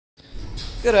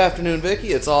Good afternoon,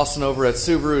 Vicki. It's Austin over at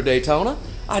Subaru Daytona.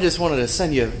 I just wanted to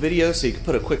send you a video so you could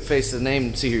put a quick face to the name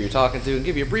and see who you're talking to and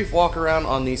give you a brief walk around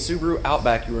on the Subaru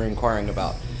Outback you were inquiring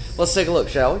about. Let's take a look,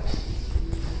 shall we?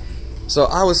 So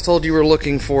I was told you were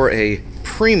looking for a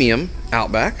premium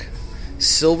Outback,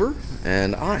 silver,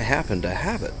 and I happen to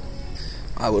have it.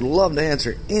 I would love to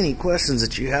answer any questions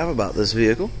that you have about this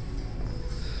vehicle.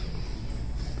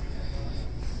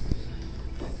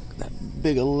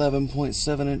 Big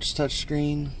 11.7-inch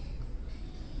touchscreen.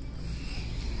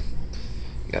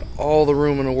 You got all the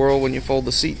room in the world when you fold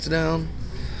the seats down.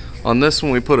 On this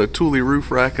one we put a Thule roof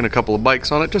rack and a couple of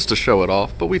bikes on it just to show it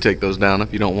off, but we take those down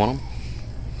if you don't want them.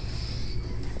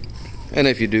 And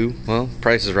if you do, well,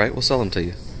 price is right, we'll sell them to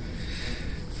you.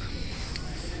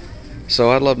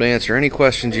 So I'd love to answer any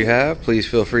questions you have. Please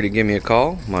feel free to give me a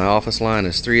call. My office line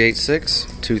is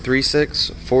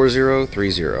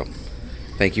 386-236-4030.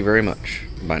 Thank you very much.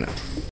 Bye now.